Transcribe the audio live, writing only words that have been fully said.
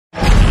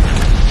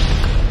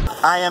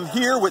I am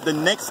here with the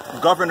next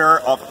governor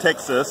of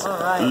Texas,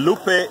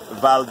 Lupe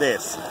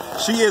Valdez.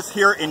 She is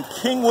here in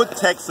Kingwood,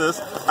 Texas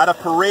at a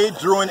parade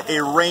during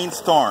a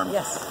rainstorm.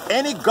 Yes.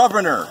 Any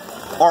governor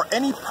or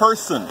any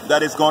person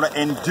that is going to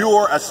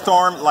endure a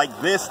storm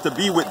like this to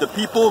be with the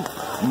people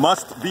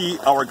must be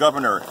our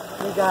governor.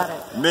 You got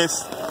it.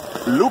 Miss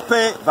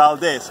Lupe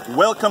Valdez,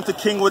 welcome to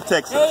Kingwood,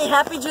 Texas. Hey,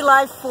 happy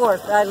July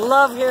 4th. I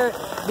love here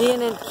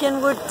being in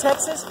Kingwood,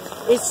 Texas.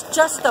 It's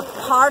just a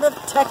part of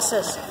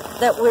Texas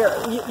that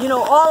you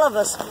know, all of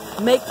us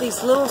make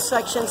these little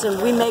sections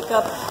and we make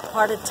up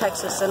part of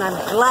Texas. And I'm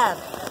glad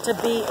to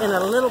be in a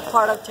little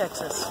part of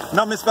Texas.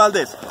 Now, Miss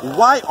Valdez,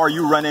 why are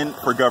you running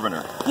for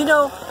governor? You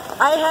know,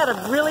 I had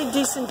a really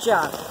decent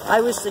job.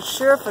 I was the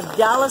sheriff of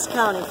Dallas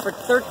County for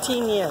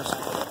 13 years.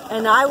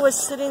 And I was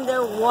sitting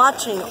there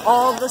watching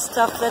all the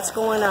stuff that's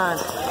going on.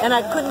 And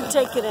I couldn't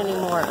take it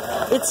anymore.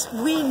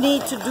 We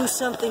need to do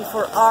something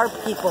for our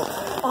people.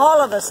 All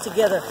of us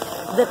together.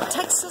 The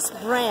Texas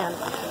brand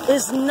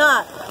is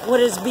not what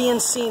is being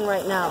seen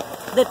right now.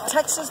 The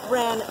Texas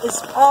brand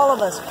is all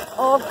of us.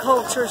 All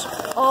cultures,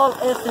 all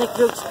ethnic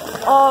groups,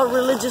 all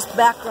religious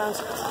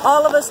backgrounds.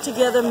 All of us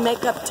together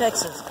make up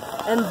Texas.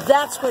 And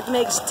that's what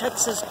makes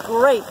Texas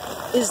great,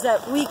 is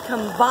that we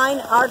combine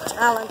our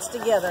talents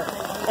together.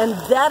 And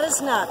that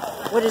is not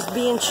what is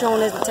being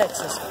shown in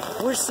Texas.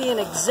 We're seeing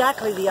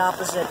exactly the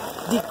opposite.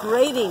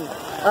 Degrading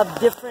of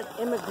different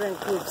immigrant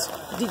groups,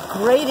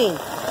 degrading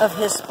of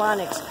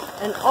Hispanics.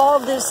 And all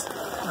this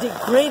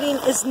degrading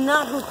is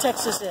not who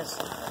Texas is.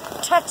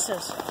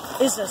 Texas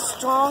is a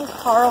strong,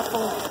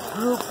 powerful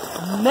group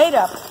made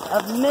up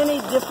of many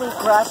different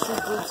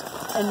grassroots groups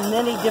and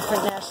many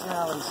different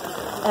nationalities.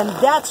 And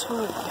that's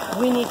who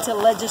we need to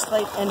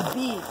legislate and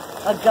be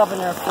a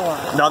governor for.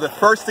 Now, the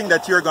first thing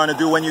that you're going to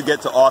do when you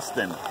get to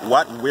Austin,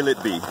 what will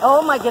it be?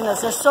 Oh my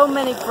goodness, there's so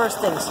many first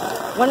things.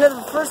 One of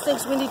the first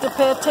things we need to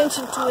pay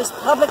attention to is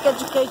public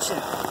education.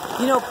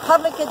 You know,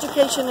 public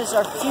education is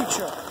our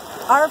future.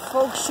 Our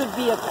folks should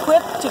be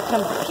equipped to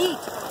compete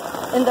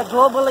in the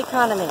global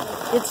economy.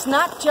 It's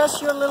not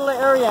just your little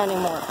area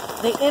anymore.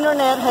 The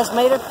internet has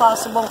made it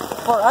possible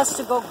for us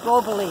to go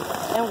globally,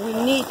 and we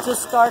need to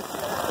start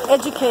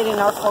educating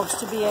our folks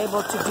to be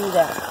able to do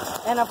that.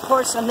 And of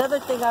course, another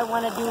thing I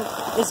want to do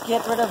is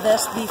get rid of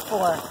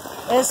SB4.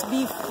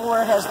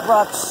 SB4 has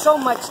brought so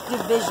much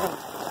division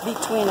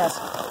between us.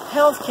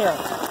 Healthcare.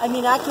 I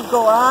mean, I could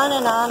go on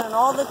and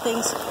all the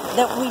things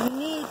that we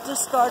need to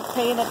start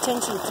paying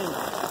attention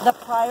to. The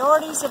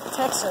priorities of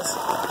Texas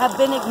have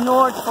been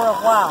ignored for a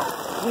while.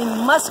 We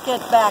must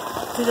get back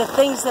to the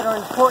things that are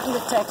important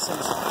to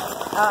Texans.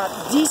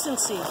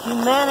 Decency,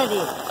 humanity,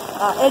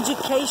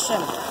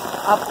 education,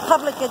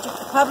 public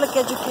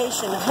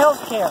education,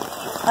 healthcare,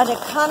 an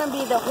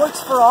economy that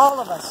works for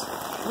all of us.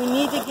 We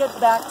need to get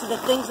back to the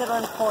things that are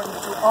important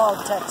to all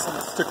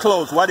Texans. To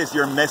close, what is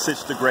your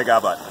message to Greg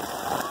Abbott?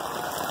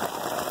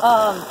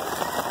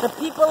 The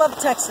people of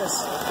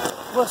Texas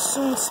will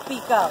soon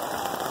speak out.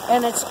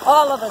 And it's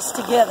all of us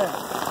together,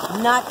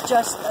 not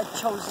just a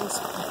chosen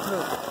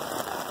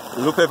group.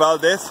 Lupe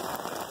Valdez,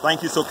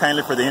 thank you so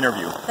kindly for the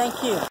interview.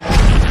 Thank you.